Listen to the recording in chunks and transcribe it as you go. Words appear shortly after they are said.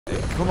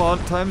Come on,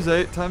 times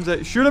 8, times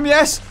 8. Shoot him,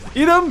 yes!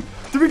 Eat him!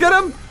 Did we get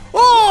him?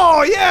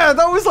 Oh, yeah,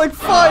 that was like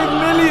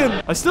 5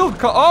 million. I still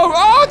can't.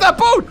 Oh, that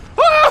boat!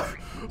 Ah!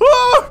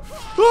 Oh,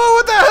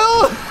 what the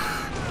hell?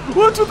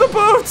 What's with the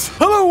boat?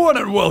 Hello, one,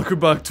 and welcome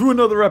back to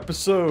another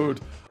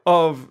episode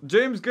of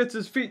James Gets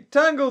His Feet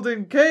Tangled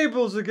in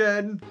Cables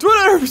again. To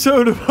another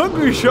episode of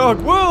Hungry Shark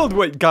World.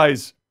 Wait,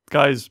 guys,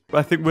 I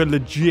think we're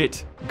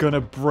legit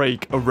gonna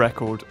break a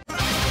record.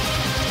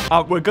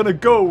 We're gonna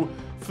go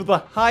for the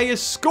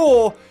highest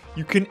score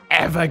you can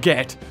ever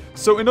get.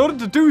 So in order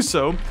to do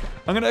so,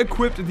 I'm going to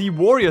equip the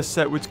warrior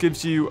set, which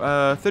gives you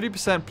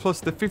 30% plus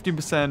the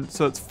 15%,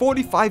 so it's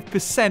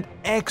 45%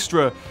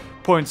 extra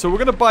points. So we're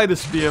going to buy the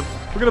spear,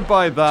 we're going to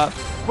buy that,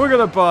 we're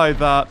going to buy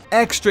that,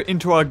 extra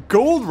into our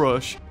gold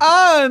rush,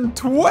 and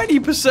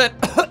 20%,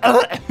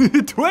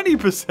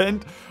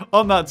 20%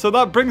 on that. So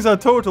that brings our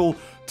total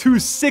to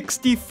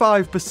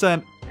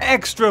 65%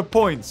 extra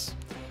points.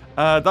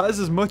 That is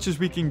as much as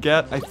we can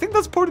get. I think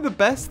that's probably the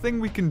best thing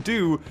we can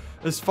do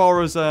as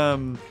far as,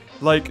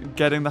 like,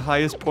 getting the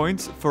highest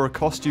points for a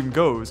costume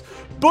goes.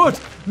 But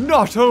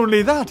not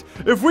only that,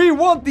 if we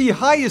want the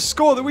highest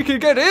score that we can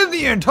get in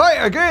the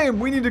entire game,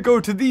 we need to go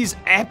to these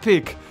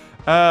epic,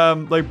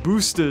 like,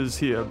 boosters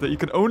here that you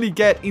can only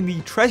get in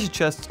the treasure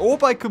chests or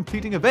by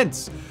completing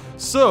events.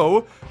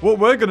 So, what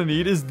we're gonna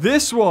need is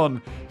this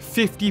one,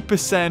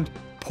 50%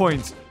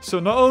 points. So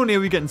not only are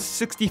we getting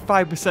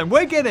 65%,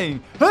 we're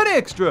getting an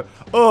extra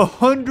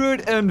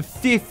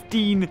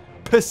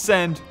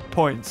 115%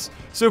 points.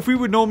 So if we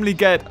would normally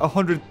get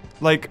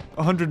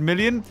 100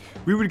 million,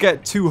 we would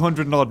get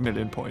 200 odd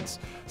million points.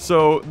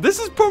 So this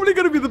is probably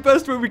going to be the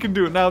best way we can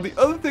do it. Now, the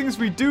other things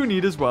we do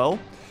need as well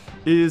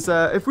is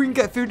if we can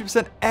get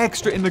 50%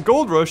 extra in the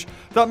gold rush,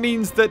 that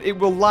means that it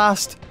will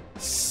last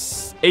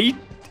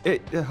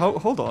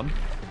hold on.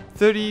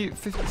 30,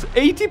 50,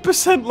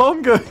 80%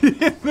 longer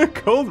in the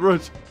gold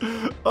rush.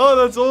 Oh,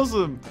 that's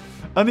awesome.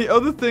 And the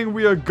other thing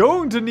we are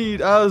going to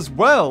need as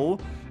well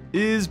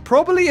is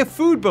probably a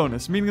food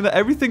bonus, meaning that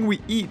everything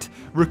we eat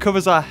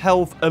recovers our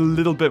health a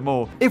little bit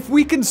more. If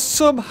we can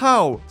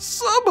somehow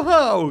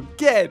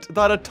get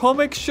that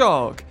atomic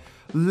shark,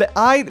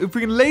 if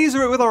we can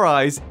laser it with our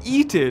eyes,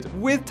 eat it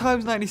with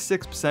times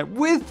 96%,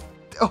 with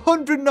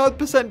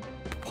 100%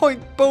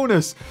 point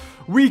bonus,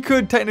 we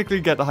could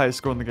technically get the highest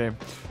score in the game.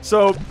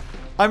 So,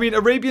 I mean,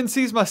 Arabian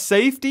Sea's my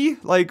safety.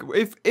 Like,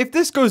 if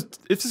this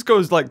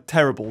goes like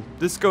terrible,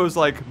 this goes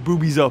like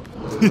boobies up,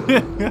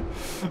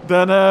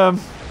 then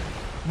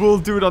we'll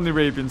do it on the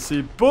Arabian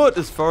Sea. But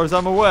as far as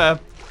I'm aware,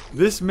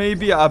 this may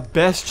be our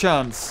best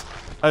chance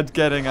at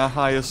getting our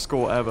highest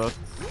score ever.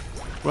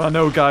 Well,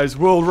 no, guys,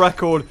 world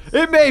record.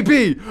 It may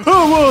be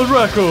a world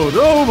record.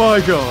 Oh my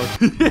god,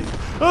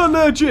 a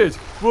legit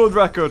world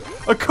record.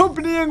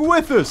 Accompanying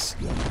with us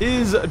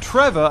is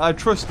Trevor, our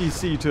trusty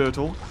sea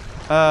turtle.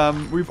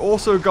 We've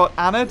also got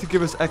Anna to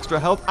give us extra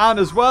health, and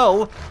as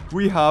well,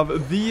 we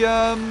have the,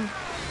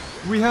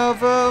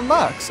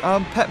 Max,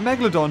 Pet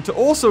Megalodon, to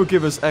also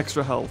give us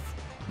extra health.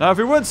 Now, if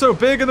we weren't so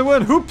big and there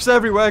weren't hoops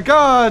everywhere,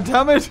 god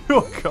damn it,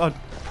 oh god.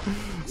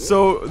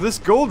 So, this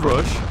gold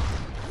rush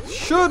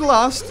should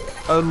last,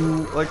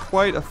 like,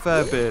 quite a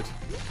fair bit.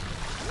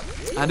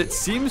 And it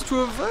seems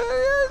to have,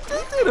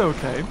 did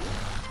okay.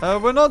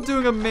 We're not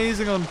doing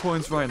amazing on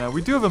points right now.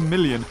 We do have 1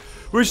 million.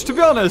 Which, to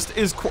be honest,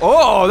 is...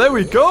 Oh, there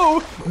we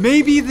go!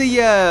 Maybe the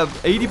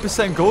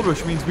 80% gold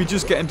rush means we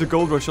just get into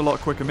gold rush a lot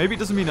quicker. Maybe it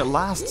doesn't mean it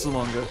lasts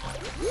longer.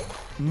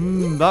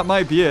 That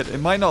might be it. It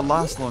might not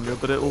last longer,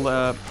 but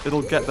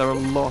it'll get there a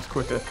lot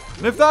quicker.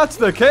 And if that's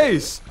the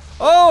case...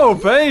 Oh,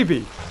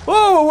 baby!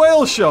 Oh, a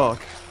whale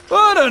shark!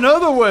 And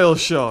another whale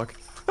shark!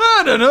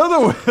 And another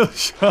whale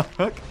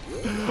shark!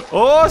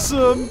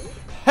 Awesome!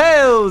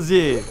 Hells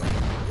yeah!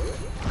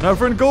 Now,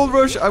 for in Gold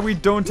Rush, we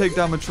don't take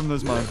damage from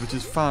those mines, which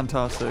is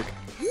fantastic.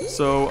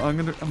 So,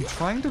 I'm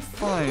trying to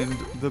find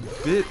the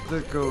bit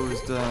that goes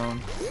down.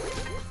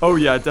 Oh,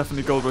 yeah,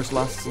 definitely Gold Rush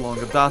lasts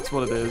longer. That's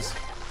what it is.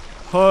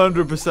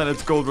 100%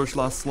 it's Gold Rush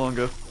lasts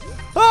longer.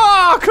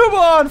 Ah, come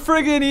on,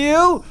 friggin'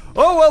 eel!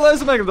 Oh, well,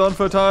 there's a Megalodon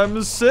for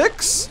times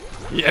 6.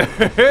 Yeah,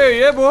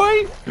 yeah,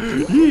 boy!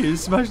 Yeah,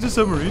 smash the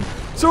submarine.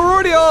 So, we're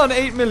already on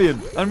 8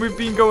 million, and we've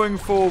been going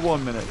for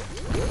 1 minute.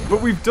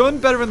 But we've done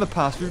better in the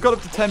past. We've got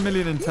up to 10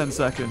 million in 10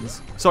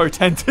 seconds. Sorry,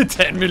 10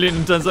 million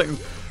in 10 seconds.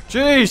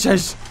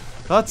 Jesus!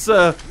 That's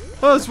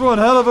one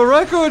hell of a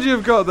record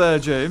you've got there,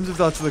 James, if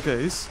that's the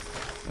case.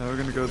 Now we're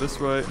gonna go this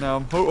way.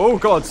 Now, oh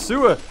god,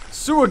 sewer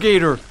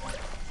gator!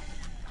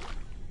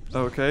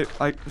 Okay,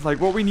 like,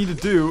 what we need to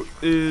do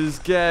is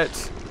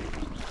get,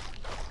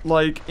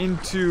 like,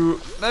 into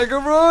Mega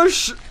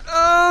Rush!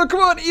 Oh, come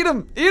on, eat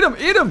him! Eat him!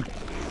 Eat him!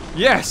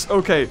 Yes,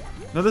 okay.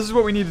 Now, this is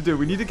what we need to do.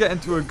 We need to get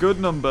into a good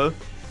number.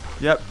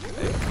 Yep.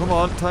 Come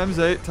on. Times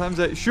 8. Times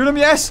 8. Shoot him.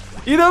 Yes.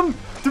 Eat him.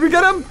 Did we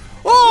get him?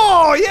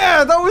 Oh,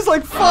 yeah. That was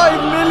like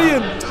 5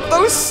 million.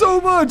 That was so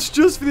much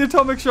just for the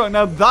atomic shark.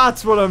 Now,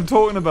 that's what I'm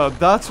talking about.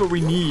 That's what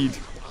we need.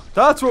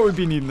 That's what we've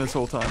been needing this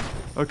whole time.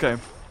 Okay.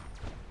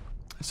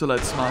 So,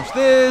 let's smash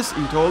this.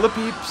 Eat all the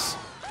peeps.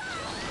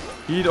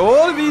 Eat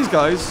all of these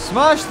guys.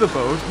 Smash the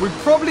boat. We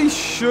probably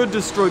should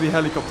destroy the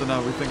helicopter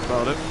now we think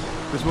about it.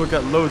 Because we'll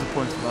get loads of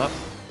points for that.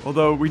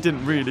 Although we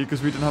didn't really,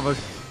 because we didn't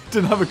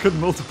have a good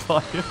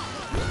multiplier.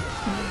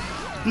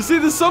 You see,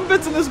 there's some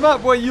bits in this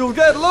map where you'll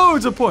get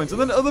loads of points. And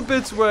then other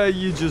bits where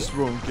you just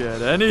won't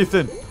get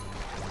anything.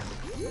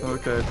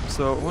 Okay,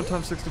 so 1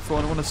 times 64,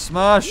 and I want to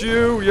smash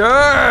you.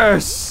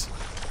 Yes!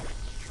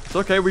 It's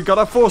okay, we got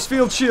our force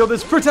field shield.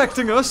 It's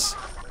protecting us.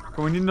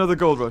 Come on, we need another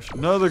gold rush.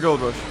 Another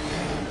gold rush.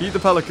 Eat the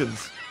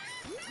pelicans.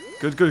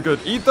 Good, good, good.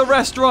 Eat the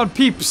restaurant,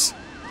 peeps.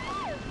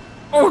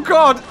 Oh,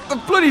 God. The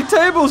bloody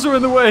tables are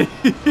in the way.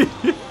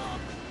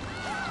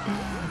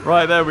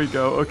 Right, there we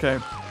go. Okay.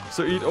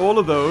 So eat all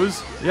of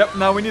those. Yep,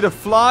 now we need to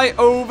fly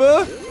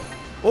over.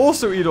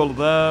 Also eat all of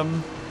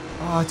them.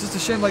 Ah, it's just a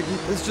shame, like,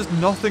 there's just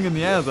nothing in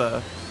the air there.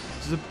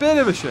 Which is a bit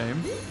of a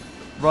shame.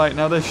 Right,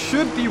 now there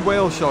should be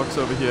whale sharks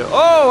over here.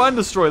 Oh, and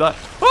destroy that.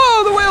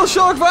 Oh, the whale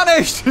shark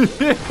vanished.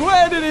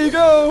 Where did he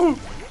go?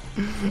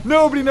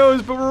 Nobody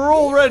knows, but we're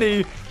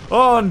already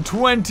on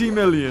 20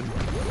 million.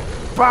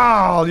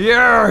 Wow,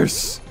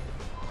 yes.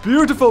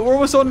 Beautiful. We're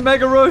almost on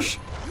Mega Rush.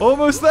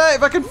 Almost there.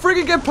 If I can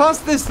freaking get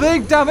past this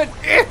thing, damn it.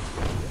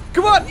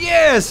 Come on.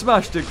 Yeah,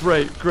 smashed it.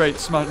 Great, great.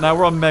 Smash. Now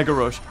we're on Mega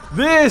Rush.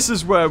 This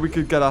is where we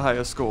could get a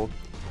higher score.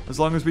 As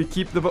long as we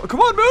keep the... Come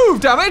on, move,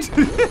 damn it.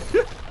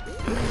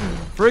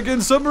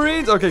 Friggin'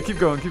 submarines. Okay, keep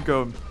going, keep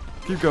going.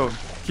 Keep going,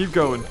 keep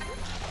going.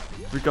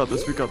 We got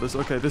this, we got this.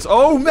 Okay, this...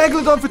 Oh,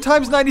 Megalodon for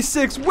times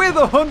 96 with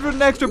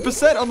 100 extra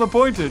 % on the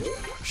pointage.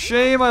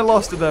 Shame I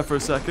lost it there for a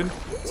second.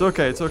 It's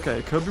okay, it's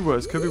okay. Could be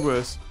worse, could be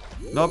worse.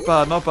 Not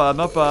bad, not bad,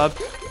 not bad.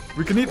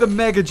 We can eat the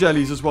Mega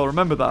Jellies as well.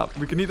 Remember that.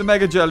 We can eat the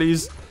Mega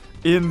Jellies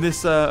in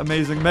this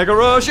amazing Mega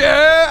Rush.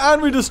 Yeah!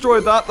 And we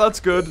destroyed that. That's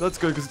good. That's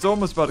good because it's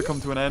almost about to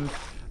come to an end.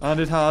 And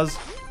it has.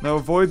 Now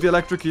avoid the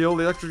electric eel.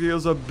 The electric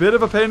eel's a bit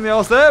of a pain in the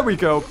ass. There we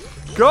go.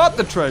 Got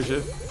the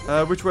treasure.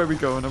 Which way are we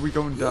going? Are we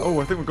going down? Oh,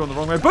 I think we're going the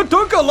wrong way. But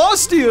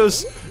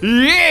Dunkalostius!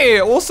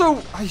 Yeah!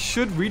 Also, I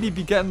should really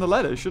be getting the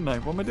letter, shouldn't I?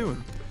 What am I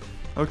doing?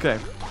 Okay.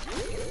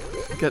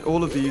 Get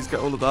all of these.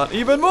 Get all of that.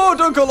 Even more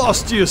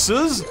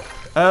Dunkalostiuses!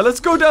 Let's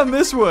go down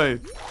this way.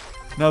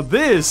 Now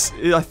this,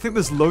 I think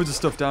there's loads of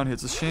stuff down here.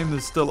 It's a shame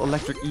there's still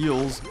electric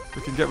eels.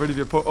 We can get rid of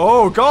your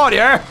Oh, God,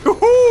 yeah!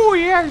 Ooh,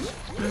 yes!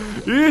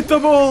 Eat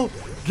them all!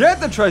 Get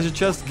the treasure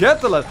chest,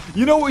 get the letter.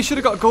 You know what? We should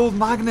have got gold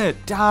magnet.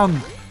 Damn.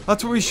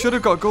 That's what we should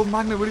have got. Gold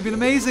magnet would have been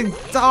amazing.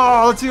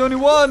 Oh, that's the only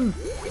one.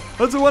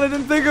 That's the one I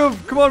didn't think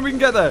of. Come on, we can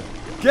get there.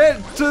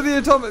 Get to the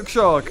atomic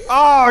shark.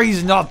 Oh,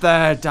 he's not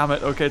there. Damn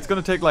it. Okay, it's going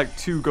to take like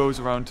 2 goes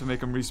around to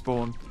make him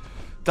respawn.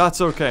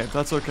 That's okay.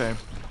 That's okay.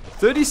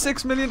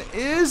 36 million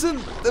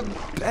isn't the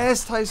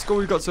best high score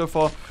we've got so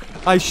far.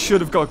 I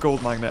should have got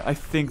gold magnet. I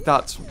think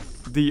that's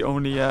the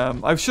only...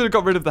 I should have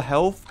got rid of the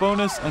health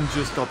bonus and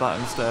just got that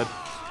instead.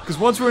 Because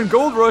once we're in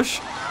Gold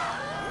Rush...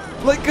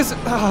 Like, because...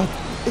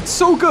 it's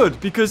so good,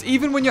 because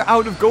even when you're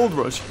out of Gold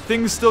Rush,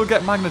 things still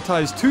get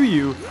magnetized to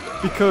you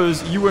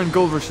because you were in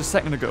Gold Rush a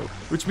second ago.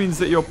 Which means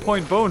that your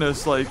point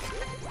bonus, like,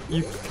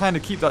 you kind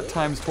of keep that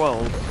times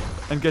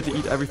 12 and get to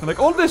eat everything. Like,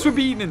 all this would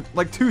be eaten in,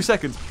 like, 2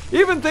 seconds.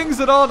 Even things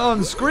that aren't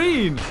on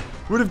screen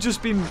would have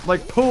just been,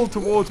 like, pulled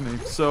towards me.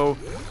 So,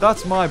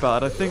 that's my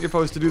bad. I think if I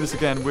was to do this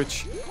again,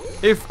 which...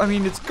 I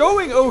mean, it's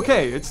going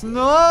okay. It's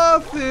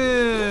nothing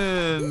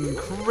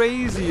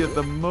crazy at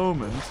the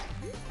moment.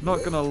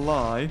 Not gonna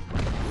lie.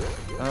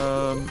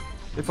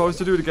 If I was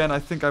to do it again, I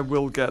think I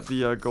will get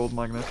the gold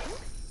magnet.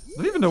 I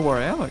don't even know where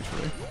I am,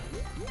 actually.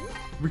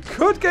 We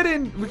could get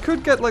in. We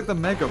could get, like, the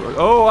Mega Rush.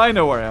 Oh, I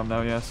know where I am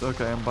now, yes.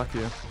 Okay, I'm back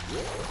here.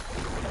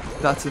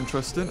 That's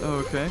interesting.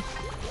 Okay.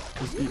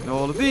 Just eating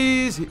all of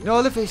these. Eating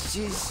all the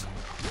fishes.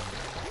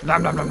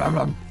 Nom, nom, nom, nom,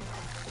 nom.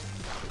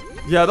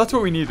 Yeah, that's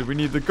what we needed. We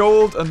need the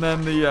gold and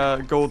then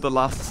the gold that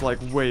lasts, like,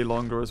 way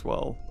longer as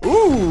well.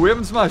 Ooh, we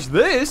haven't smashed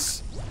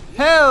this.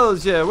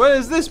 Hells yeah.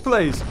 Where's this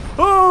place?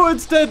 Oh,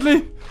 it's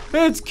deadly.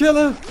 It's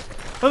killer.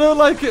 I don't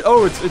like it.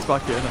 Oh, it's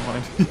back here. Never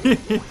mind.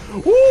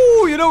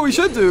 Ooh, you know what we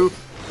should do?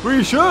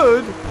 We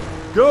should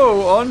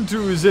go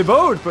onto the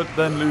boat, but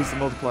then lose the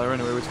multiplier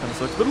anyway, which kind of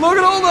sucks. But look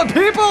at all the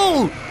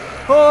people.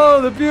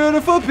 Oh, the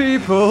beautiful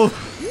people.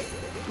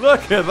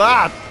 Look at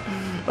that.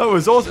 That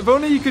was awesome. If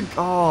only you could...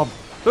 Oh...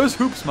 Those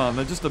hoops, man,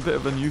 they're just a bit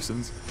of a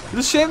nuisance. It's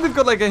a shame they've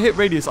got, like, a hit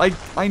radius.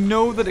 I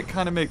know that it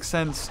kind of makes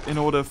sense in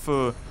order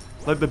for,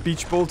 like, the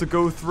beach ball to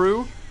go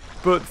through.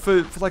 But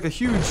for like, a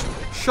huge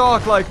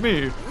shark like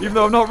me, even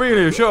though I'm not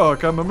really a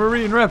shark, I'm a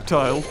marine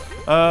reptile,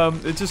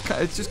 it just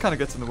kind of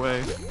gets in the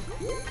way.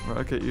 Right,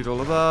 okay, eat all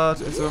of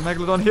that. Is there a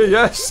Megalodon here?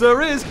 Yes,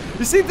 there is!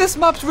 You see, this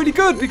map's really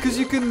good because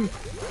you can...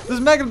 There's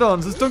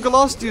Megalodons, there's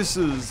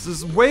Dunkalostiuses,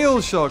 there's whale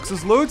sharks,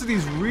 there's loads of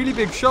these really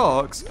big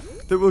sharks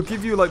that will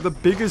give you, like, the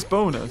biggest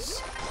bonus.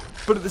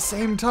 But at the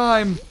same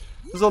time,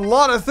 there's a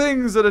lot of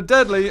things that are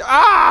deadly.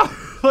 Ah!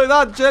 Like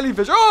that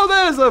jellyfish. Oh,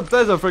 there's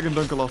a friggin'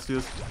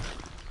 Dunkalostius.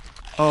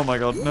 Oh my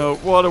god, no.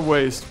 What a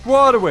waste.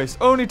 What a waste.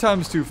 Only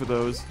times 2 for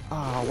those.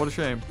 Ah, what a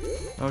shame.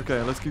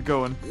 Okay, let's keep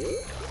going.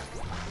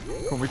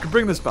 Come on, we can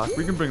bring this back.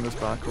 We can bring this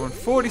back. We're on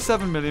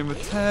 47 million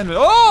with 10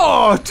 million.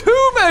 Oh!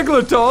 2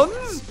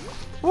 Megalodons!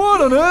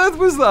 What on earth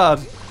was that?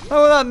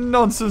 How was that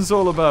nonsense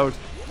all about?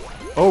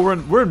 Oh,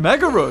 we're in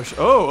Mega Rush.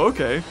 Oh,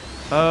 okay.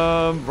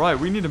 Right,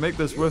 we need to make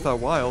this worth our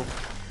while.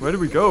 Where do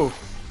we go?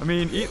 I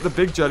mean, eat the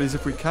big jellies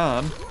if we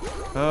can.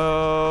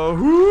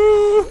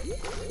 Whoo!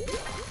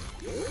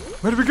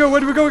 Where do we go? Where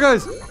do we go,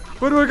 guys?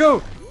 Where do I go?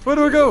 Where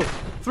do I go?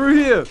 Through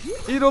here.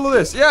 Eat all of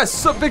this.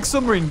 Yes, big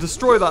submarine.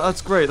 Destroy that.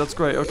 That's great. That's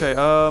great. Okay,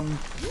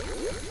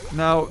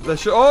 now, there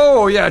should...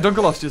 Oh, yeah,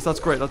 Dunkleosteus. That's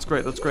great. That's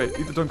great. That's great.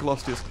 Eat the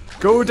Dunkleosteus.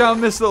 Go down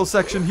this little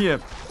section here.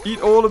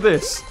 Eat all of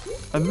this.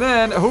 And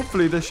then,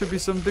 hopefully, there should be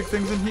some big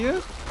things in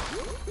here.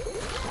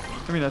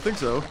 I mean, I think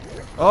so.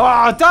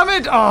 Oh, damn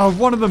it! Oh,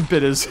 one of them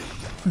bit us.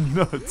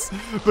 Nuts.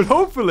 But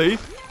hopefully,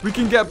 we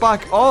can get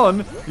back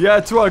on, yeah,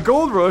 to our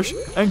gold rush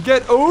and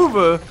get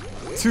over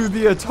to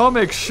the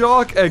atomic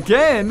shark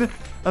again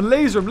and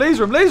laser him,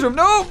 laser him, laser him.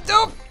 No,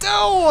 no, no!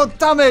 Oh,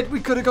 damn it! We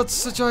could have got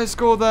such a high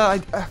score there.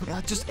 I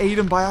just ate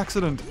him by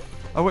accident.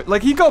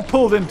 Like, he got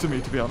pulled into me,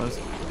 to be honest.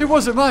 It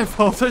wasn't my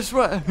fault, I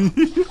swear.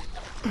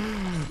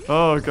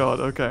 Oh, God,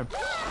 okay.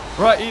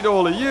 Right, eat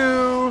all of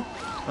you.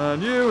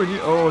 And you, and you.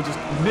 Oh, just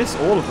miss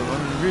all of them. I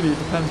mean, really, it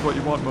depends what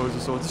you want,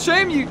 Mosasaur. It's a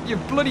shame you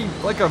bloody,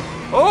 like a...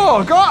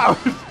 Oh, God!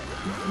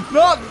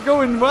 Not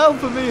going well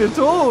for me at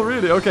all,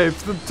 really. Okay,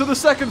 to the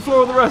second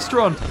floor of the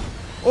restaurant.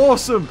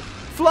 Awesome.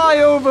 Fly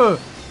over.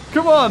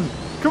 Come on.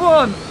 Come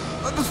on.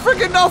 There's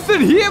freaking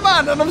nothing here,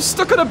 man. And I'm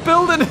stuck in a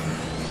building.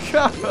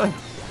 God.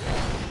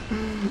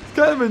 It's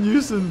kind of a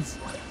nuisance.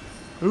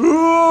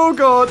 Oh,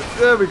 God.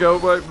 There we go.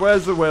 Right,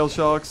 where's the whale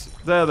sharks?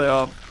 There they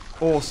are.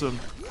 Awesome.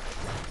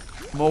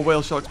 More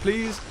whale sharks,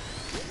 please.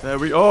 There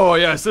we... Oh,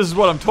 yes. This is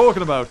what I'm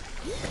talking about.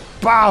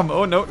 Bam!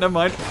 Oh, no. Never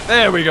mind.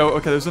 There we go.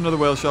 Okay, there's another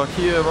whale shark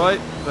here, right?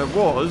 There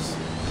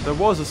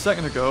was a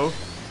second ago.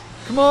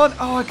 Come on.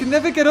 Oh, I can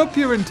never get up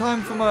here in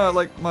time for my,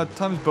 my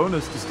times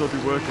bonus to still be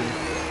working.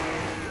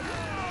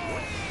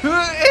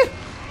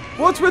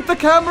 What's with the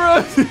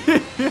camera?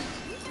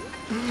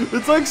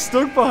 It's like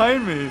stuck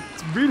behind me.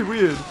 It's really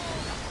weird.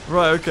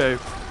 Right, okay.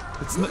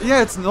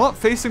 It's not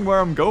facing where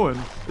I'm going.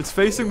 It's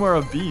facing where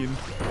I've been.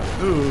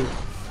 Ooh.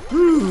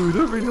 Ooh,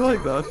 don't really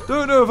like that.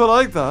 Don't know if I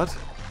like that.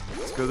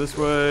 Let's go this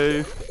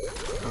way.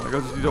 Oh my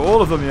god, just need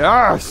all of them.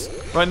 Yes!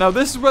 Right, now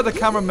this is where the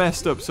camera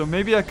messed up, so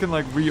maybe I can,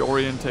 like,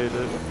 reorientate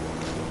it.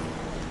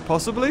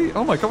 Possibly?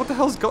 Oh my god, what the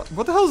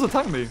hell's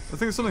attacking me? I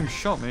think something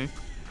shot me.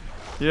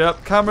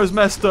 Yep, camera's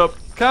messed up.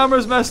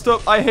 Camera's messed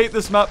up. I hate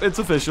this map. It's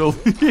official.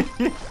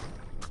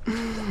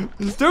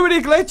 There's too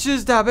many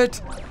glitches, damn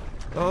it.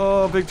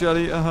 Oh, big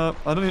jelly.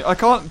 I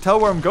can't tell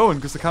where I'm going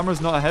because the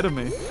camera's not ahead of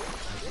me.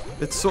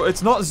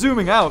 It's not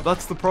zooming out.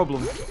 That's the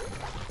problem.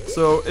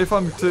 So if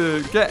I'm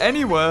to get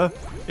anywhere,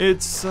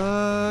 it's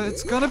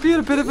gonna be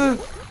a bit of a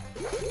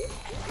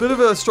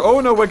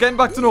oh no, we're getting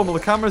back to normal. The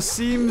camera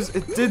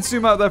it did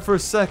zoom out there for a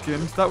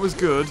second. That was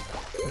good.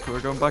 Okay, we're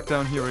going back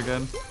down here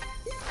again.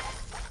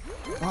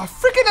 Oh,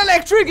 freaking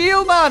electric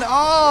eel, man!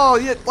 Oh,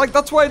 yeah, like,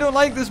 that's why I don't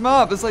like this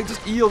map. It's like,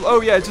 just eels.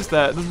 Oh, yeah, it's just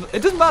there.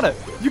 It doesn't matter.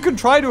 You can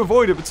try to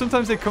avoid it, but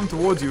sometimes they come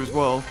towards you as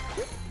well.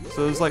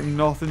 So there's, like,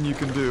 nothing you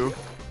can do.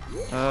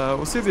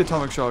 We'll see if the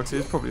atomic shark's here.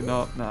 It's probably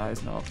not. Nah,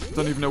 it's not.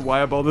 Don't even know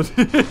why I bothered,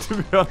 to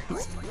be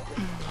honest.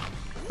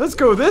 Let's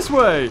go this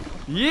way!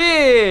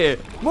 Yeah!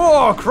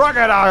 More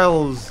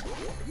crocodiles!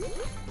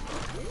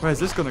 Where's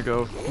this gonna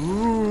go?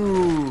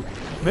 Ooh...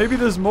 Maybe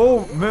there's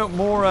more,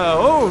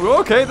 oh,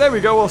 okay, there we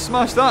go. We'll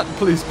smash that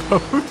police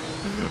boat.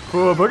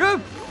 Poor bugger.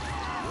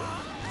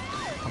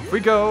 Off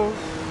we go.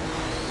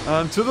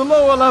 And to the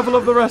lower level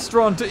of the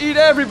restaurant to eat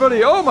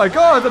everybody. Oh my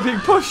god, they're being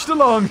pushed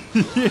along.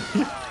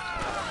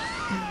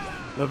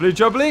 Lovely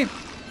jubbly.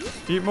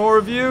 Eat more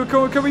of you.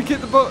 Can we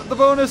get the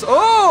bonus?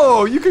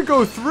 Oh, you could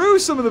go through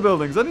some of the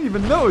buildings. I didn't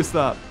even notice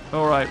that.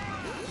 All right.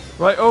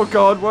 Right, oh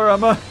god, where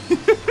am I?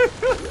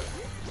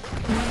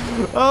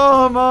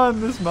 Oh man,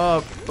 this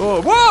map.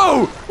 Oh,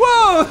 whoa!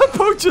 Whoa! That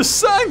boat just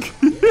sank!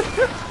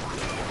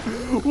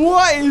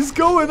 What is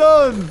going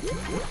on?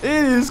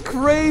 It is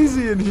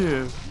crazy in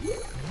here.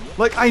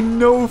 Like, I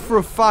know for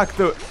a fact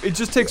that it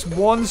just takes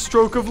one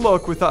stroke of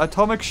luck with that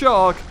atomic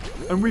shark,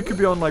 and we could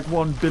be on like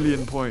 1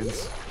 billion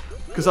points.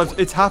 Because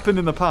it's happened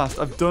in the past.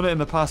 I've done it in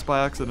the past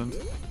by accident.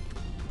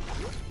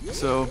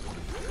 So,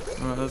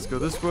 alright, let's go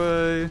this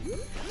way.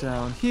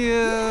 Down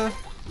here.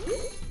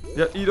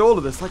 Yeah, eat all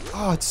of this. Like,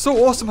 oh, it's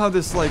so awesome how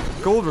this, like,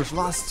 gold rush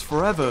lasts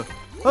forever.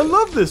 I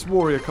love this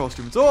warrior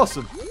costume. It's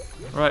awesome.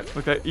 Right,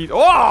 okay, eat.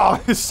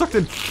 Oh, it's sucked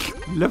in.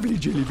 Lovely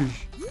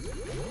jellyfish.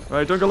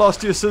 Right,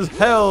 Dunkleosteus says,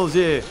 hells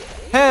yeah.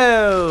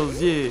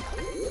 Hells yeah.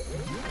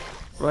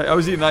 Right, I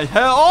was eating that.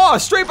 Hell. Oh,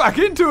 straight back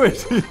into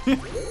it.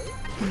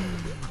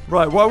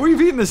 Right, well, we've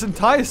eaten this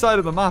entire side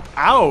of the map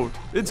out.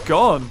 It's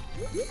gone.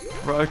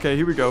 Right, okay,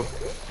 here we go.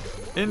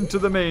 Into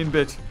the main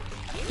bit.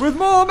 With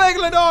more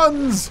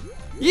Megalodons!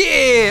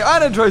 Yeah!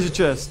 And a treasure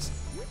chest.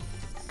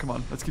 Come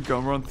on, let's keep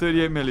going. We're on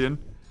 38 million.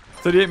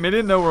 38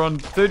 million? No, we're on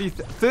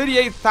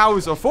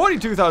 38,000 or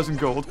 42,000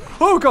 gold.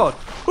 Oh, God.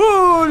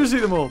 Oh, just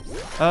eat them all.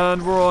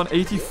 And we're on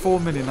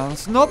 84 million now.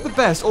 It's not the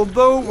best,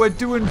 although we're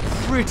doing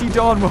pretty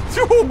darn well.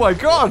 Oh, my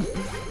God.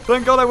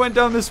 Thank God I went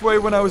down this way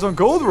when I was on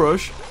Gold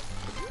Rush.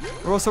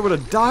 Or else I would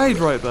have died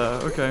right there.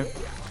 Okay.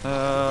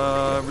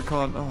 We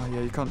can't... Oh,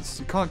 yeah, you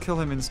can't kill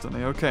him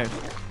instantly. Okay.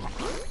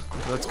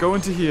 Let's go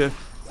into here.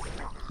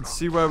 And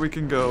see where we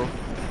can go.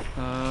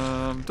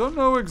 Don't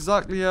know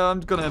exactly. Yeah, I'm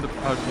gonna end up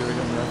out here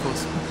again. Yeah, of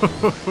course.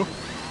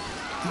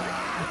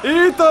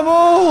 Eat them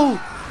all!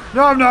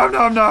 Nom nom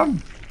nom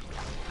nom!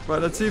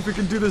 Right, let's see if we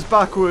can do this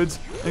backwards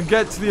and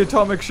get to the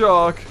atomic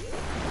shark.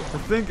 I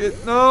think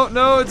it... No,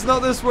 no, it's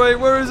not this way.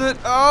 Where is it?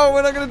 Oh,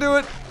 we're not gonna do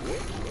it.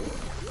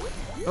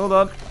 Hold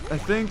on. I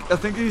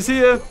think he's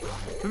here.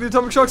 The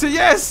atomic shark's here.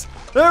 Yes!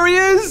 There he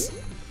is!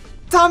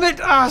 Damn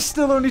it! Ah,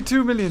 still only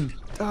 2 million.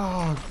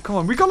 Oh, come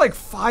on. We got like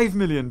 5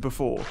 million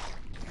before.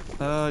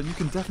 You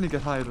can definitely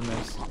get higher than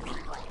this.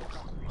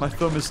 My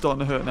thumb is starting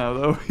to hurt now,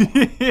 though.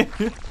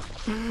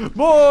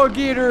 More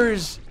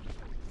gators!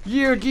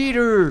 Yeah,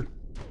 gator!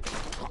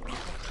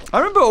 I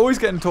remember always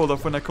getting told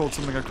off when I called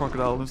something a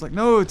crocodile. I was like,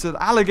 no, it's an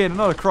alligator,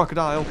 not a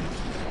crocodile.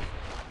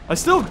 I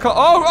still can't...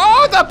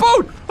 Oh, that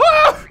boat!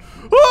 Ah!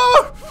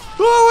 Oh!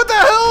 Oh, what the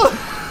hell?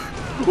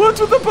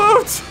 What's with the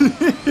boats?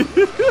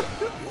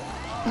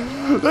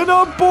 They're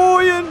not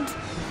buoyant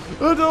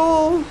at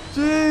all.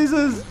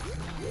 Jesus.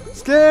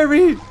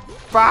 Scary.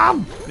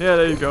 Bam. Yeah,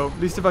 there you go. At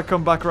least if I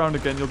come back around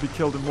again, you'll be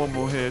killed in one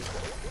more hit.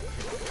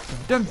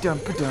 Come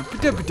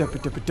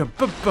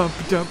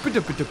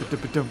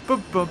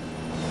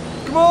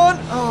on.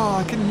 Oh,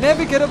 I can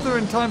never get up there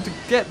in time to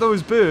get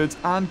those birds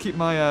and keep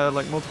my,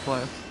 like,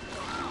 multiplier.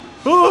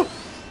 Oh!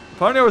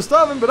 Apparently I was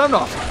starving, but I'm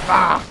not.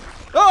 Ah!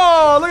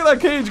 Oh, look at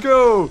that cage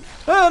go.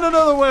 And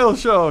another whale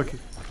shark.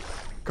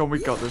 Come on, we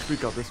got this. We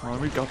got this,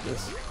 man. We got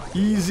this.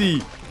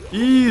 Easy.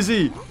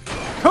 Easy.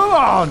 Come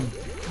on.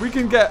 We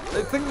can get...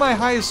 I think my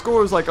highest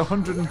score is like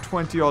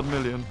 120 odd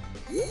million.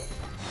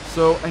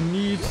 So I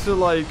need to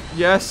like...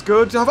 Yes,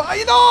 good. No,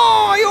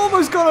 I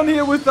almost got on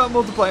here with that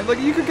multiplier. Like,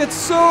 you could get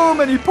so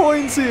many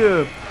points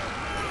here.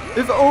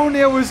 If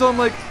only I was on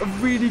like a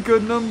really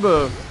good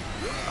number.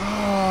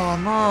 Oh,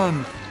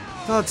 man.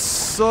 That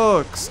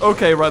sucks.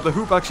 Okay, right, the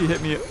hoop actually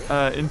hit me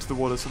into the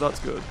water, so that's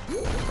good.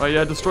 Right,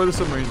 yeah, destroy the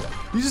submarine.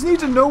 You just need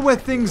to know where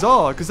things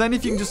are, because then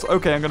if you can just...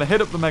 Okay, I'm going to hit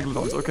up the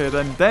megalodons. Okay,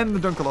 then the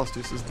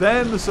Dunkleosteus,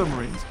 then the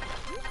submarines.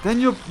 Then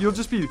you'll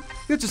just be...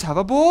 You'll just have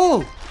a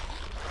ball.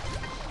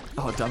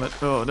 Oh, damn it.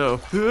 Oh,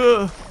 no.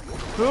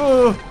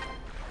 Oh.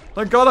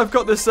 Thank God I've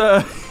got this,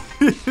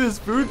 this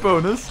food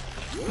bonus.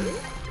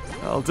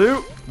 That'll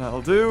do.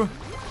 That'll do.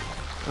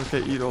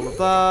 Okay, eat all of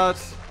that.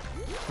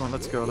 Come on,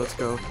 let's go, let's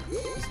go.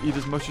 Just eat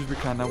as much as we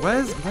can. Now,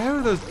 where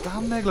are those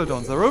damn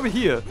megalodons? They're over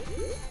here.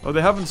 Oh,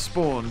 they haven't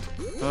spawned.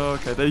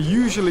 Okay, they're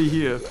usually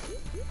here.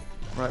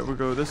 Right, we'll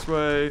go this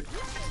way.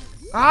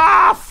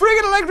 Ah,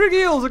 friggin' electric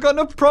eels! I've got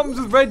no problems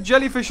with red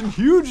jellyfish and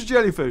huge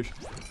jellyfish.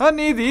 I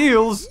need the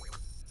eels.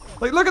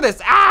 Like, look at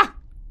this. Ah!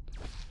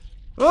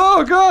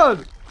 Oh,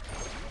 God!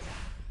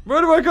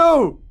 Where do I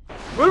go?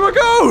 Where do I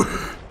go?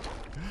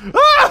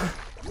 Ah!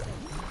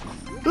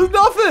 There's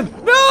nothing!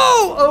 No!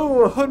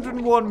 Oh,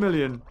 101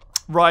 million.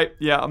 Right,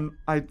 yeah,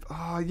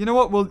 you know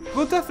what?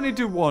 We'll definitely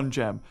do one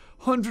gem.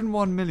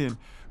 101 million.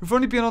 We've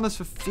only been on this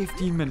for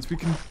 15 minutes. We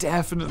can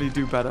definitely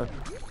do better.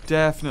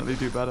 Definitely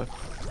do better.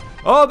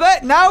 Oh,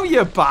 now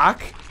you're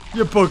back.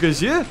 You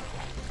buggers, you.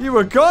 You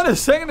were gone a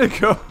second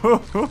ago.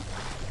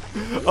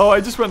 Oh,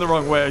 I just went the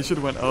wrong way. I should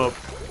have went up.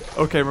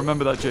 Okay,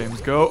 remember that,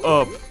 James. Go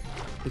up.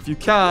 If you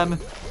can,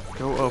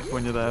 go up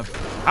when you're there.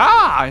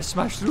 Ah, I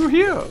smashed through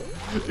here.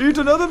 Eat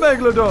another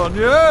megalodon,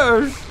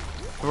 yes!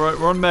 Alright,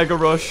 we're on Mega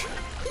Rush.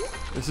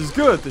 This is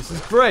good, this is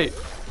great.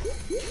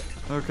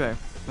 Okay,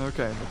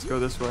 okay, let's go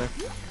this way.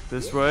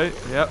 This way,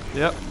 yep.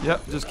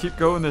 Just keep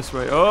going this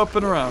way, up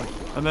and around.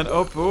 And then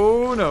up,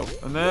 oh no.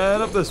 And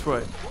then up this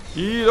way.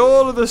 Eat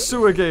all of the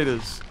sewer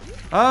gators.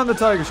 And the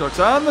tiger sharks,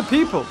 and the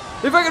people.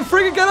 If I can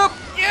freaking get up,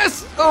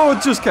 yes! Oh,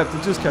 it just kept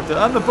it,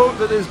 And the boat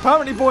that is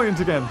apparently buoyant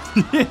again.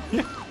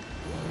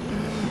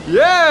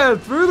 Yeah,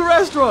 through the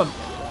restaurant.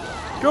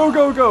 Go,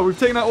 go, go. We've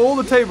taken out all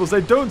the tables. They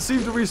don't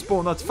seem to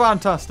respawn. That's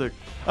fantastic.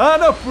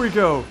 And up we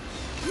go.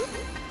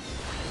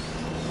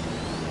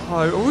 Oh,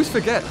 I always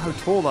forget how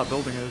tall that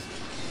building is.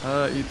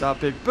 Eat that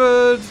big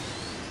bird.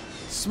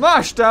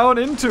 Smash down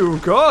into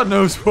God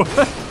knows what.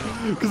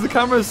 Because the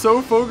camera is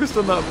so focused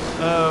on that,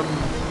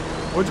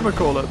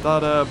 whatchamacallit,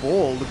 that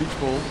ball, the beach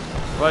ball.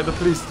 Right, the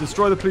police.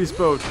 Destroy the police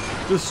boat.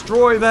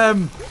 Destroy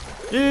them.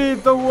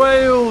 Eat the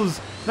whales.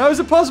 Now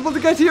is it possible to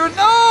get here? No,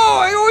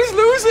 I always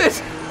lose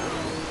it.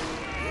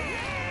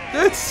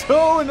 It's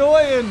so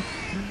annoying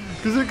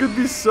because it could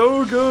be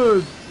so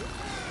good.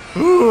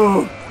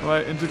 Ooh.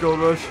 Right, into Gold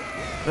Rush.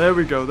 There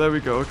we go. There we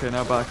go. Okay,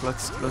 now back.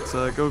 Let's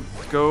go.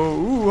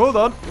 Ooh, hold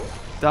on.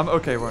 Damn it.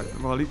 Okay, right.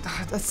 Well,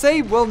 let's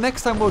say, well,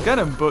 next time we'll get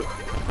him, but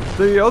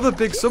the other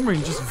big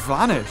submarine just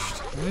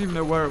vanished. I don't even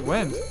know where it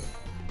went.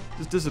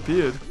 Just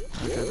disappeared.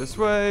 Okay, this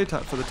way.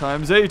 Tap for the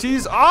times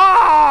 80s.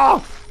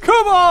 Ah!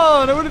 Come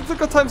on! I would have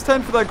got times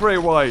 10 for that great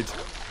white.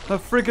 That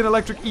freaking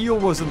electric eel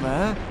wasn't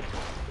there.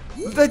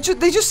 They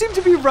just seem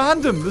to be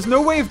random. There's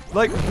no way of,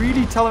 like,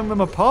 really telling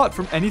them apart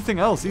from anything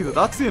else either.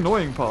 That's the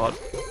annoying part.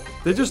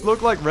 They just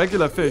look like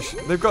regular fish.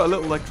 They've got a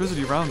little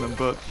electricity around them,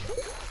 but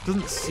it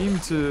doesn't seem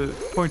to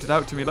point it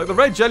out to me. Like the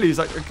red jellies,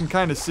 I can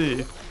kind of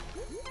see.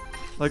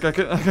 Like I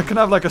can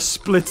have like a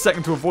split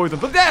second to avoid them.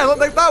 But yeah,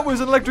 like that was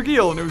an electric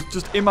eel, and it was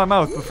just in my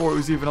mouth before it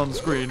was even on the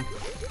screen.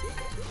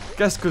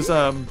 Guess because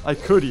I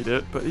could eat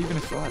it, but even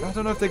if I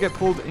don't know if they get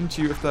pulled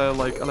into you if their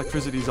like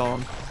electricity's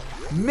on.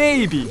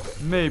 Maybe,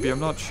 I'm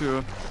not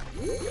sure.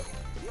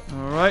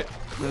 All right,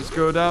 let's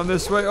go down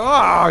this way.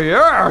 Ah,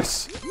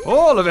 yes,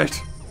 all of it.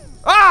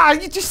 Ah,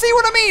 you see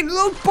what I mean?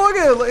 Little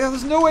bugger. Like,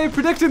 there's no way of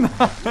predicting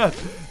that.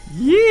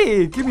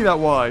 Yeah, give me that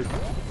Y.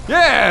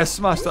 Yeah,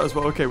 smash that as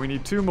well. Okay, we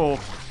need 2 more.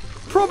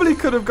 Probably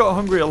could have got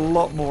hungry a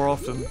lot more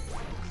often.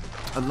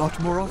 A lot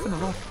more often?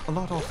 A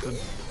lot often.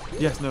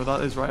 Yes, no,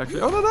 that is right,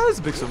 actually. Oh, no, that is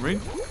a big submarine.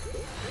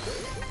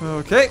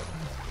 Okay.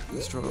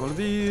 Destroy all of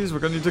these. We're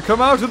going to need to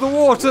come out of the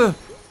water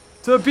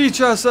to beach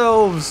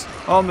ourselves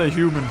on the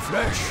human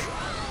flesh.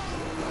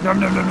 Nom,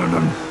 nom, nom, nom,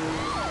 nom.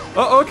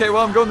 Oh, okay,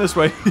 well, I'm going this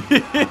way.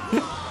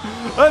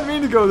 I didn't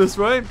mean to go this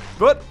way,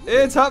 but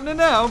it's happening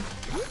now.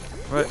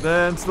 Right,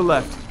 then to the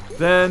left.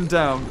 Then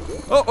down.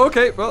 Oh,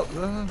 okay, well,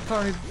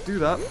 can't really do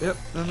that. Yep,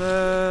 and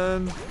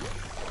then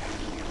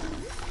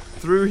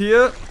through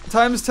here.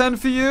 Times 10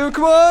 for you.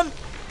 Come on.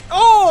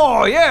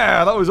 Oh,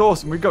 yeah, that was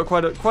awesome. We got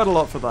quite a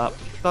lot for that.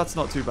 That's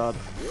not too bad.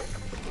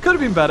 Could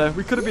have been better.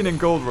 We could have been in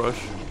Gold Rush.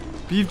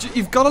 But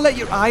you've got to let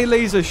your eye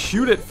laser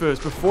shoot it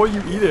first before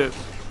you eat it.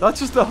 That's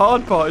just the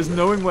hard part, is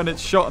knowing when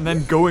it's shot and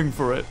then going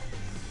for it.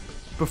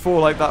 Before,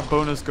 like, that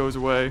bonus goes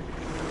away.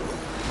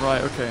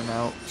 Right, okay,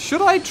 now.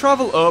 Should I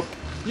travel up?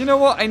 You know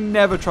what? I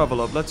never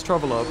travel up. Let's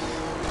travel up.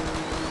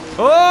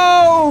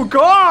 Oh,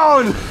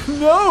 God!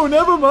 No,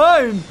 never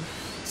mind.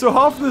 So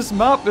half this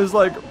map is,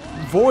 like,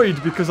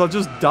 void because I'll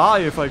just die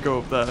if I go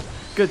up there.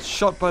 Get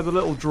shot by the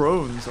little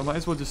drones. I might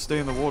as well just stay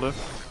in the water.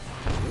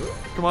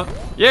 Come on.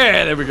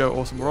 Yeah, there we go.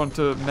 Awesome. We're on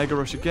to Mega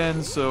Rush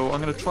again. So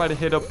I'm going to try to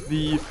hit up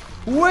the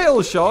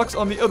whale sharks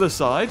on the other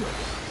side.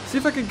 See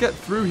if I can get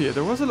through here.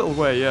 There was a little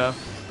way, yeah.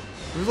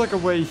 There was like a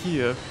way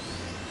here.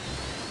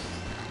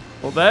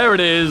 Well, there it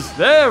is.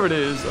 There it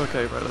is.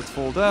 Okay, right. Let's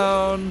fall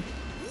down.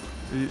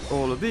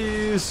 All of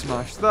these.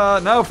 Smash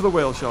that. Now for the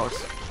whale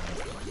sharks.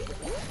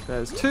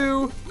 There's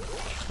 2.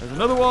 There's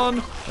another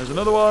one. There's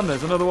another one.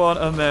 There's another one.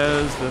 And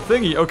there's the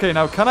thingy. Okay,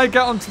 now can I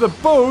get onto the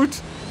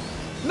boat?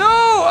 No!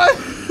 I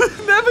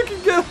never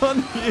can get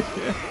on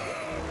here.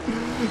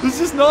 There's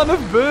just not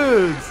enough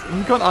birds. And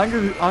you can't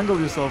angle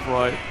yourself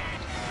right.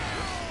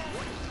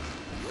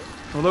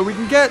 Although we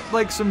can get,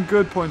 like, some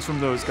good points from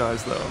those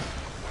guys, though.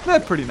 They're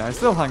pretty nice.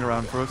 They'll hang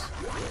around for us.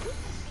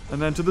 And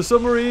then to the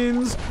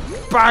submarines.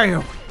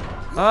 Bam!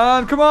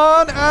 And come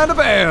on! And a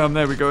bam!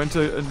 There we go.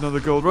 Into another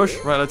gold rush.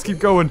 Right, let's keep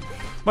going.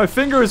 My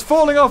finger is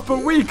falling off, but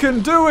we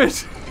can do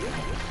it!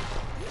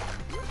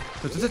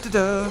 Da, da, da, da,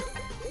 da.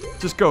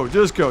 Just go,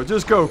 just go,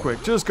 just go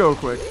quick, just go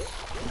quick.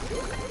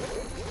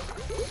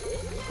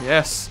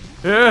 Yes,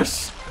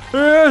 yes,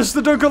 yes,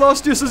 the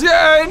Dunkleosteus,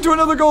 yeah, into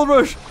another gold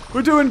rush.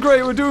 We're doing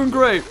great, we're doing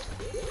great.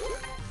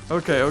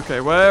 Okay, okay,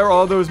 where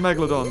are those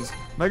Megalodons?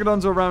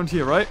 Megalodons are around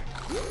here, right?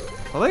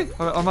 Are they?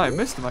 I might have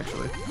missed them,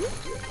 actually.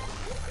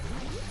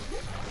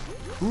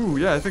 Ooh,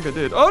 yeah, I think I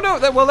did. Oh, no,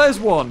 well, there's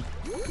one.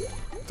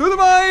 Through the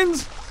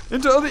mines!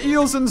 Into other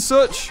eels and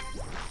such.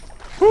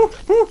 Woo,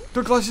 woo.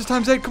 Dunkleosteus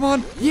times 8, come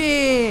on.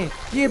 Yeah!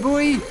 Yeah,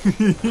 boy!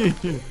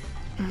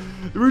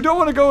 We don't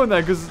want to go in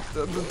there because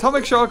the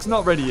atomic shark's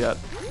not ready yet.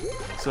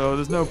 So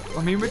there's no...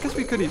 I mean, I guess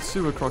we could eat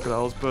sewer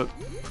crocodiles, but...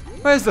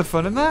 Where's the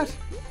fun in that?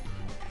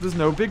 There's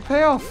no big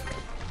payoff.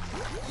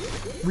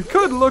 We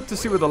could look to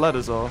see where the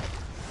letters are.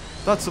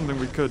 That's something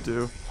we could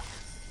do.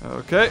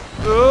 Okay.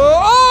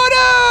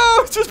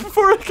 Oh, no! Just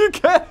before I could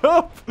get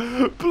up!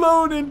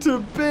 Blown into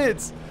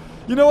bits!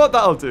 You know what?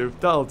 That'll do.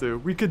 That'll do.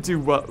 We could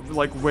do,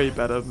 like, way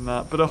better than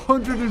that. But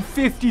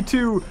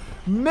 152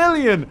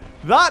 million!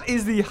 That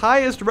is the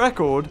highest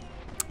record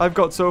I've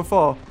got so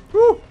far.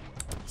 Woo!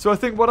 So I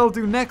think what I'll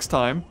do next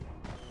time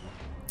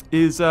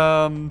is,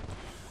 I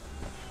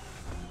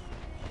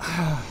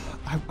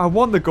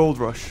want the gold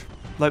rush.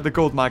 Like the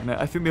gold magnet.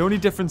 I think the only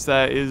difference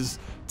there is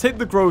take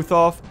the growth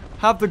off,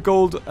 have the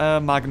gold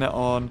magnet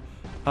on,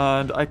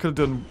 and I could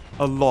have done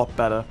a lot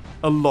better.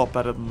 A lot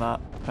better than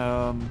that.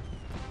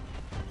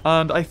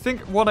 And I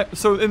think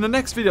so in the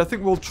next video, I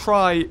think we'll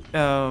try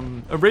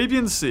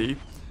Arabian Sea.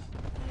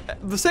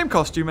 The same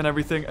costume and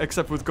everything,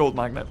 except with gold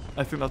magnet.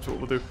 I think that's what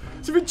we'll do.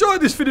 So if you enjoyed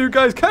this video,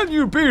 guys, can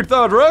you beat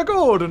that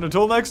record? And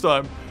until next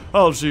time,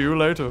 I'll see you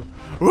later.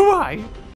 Bye.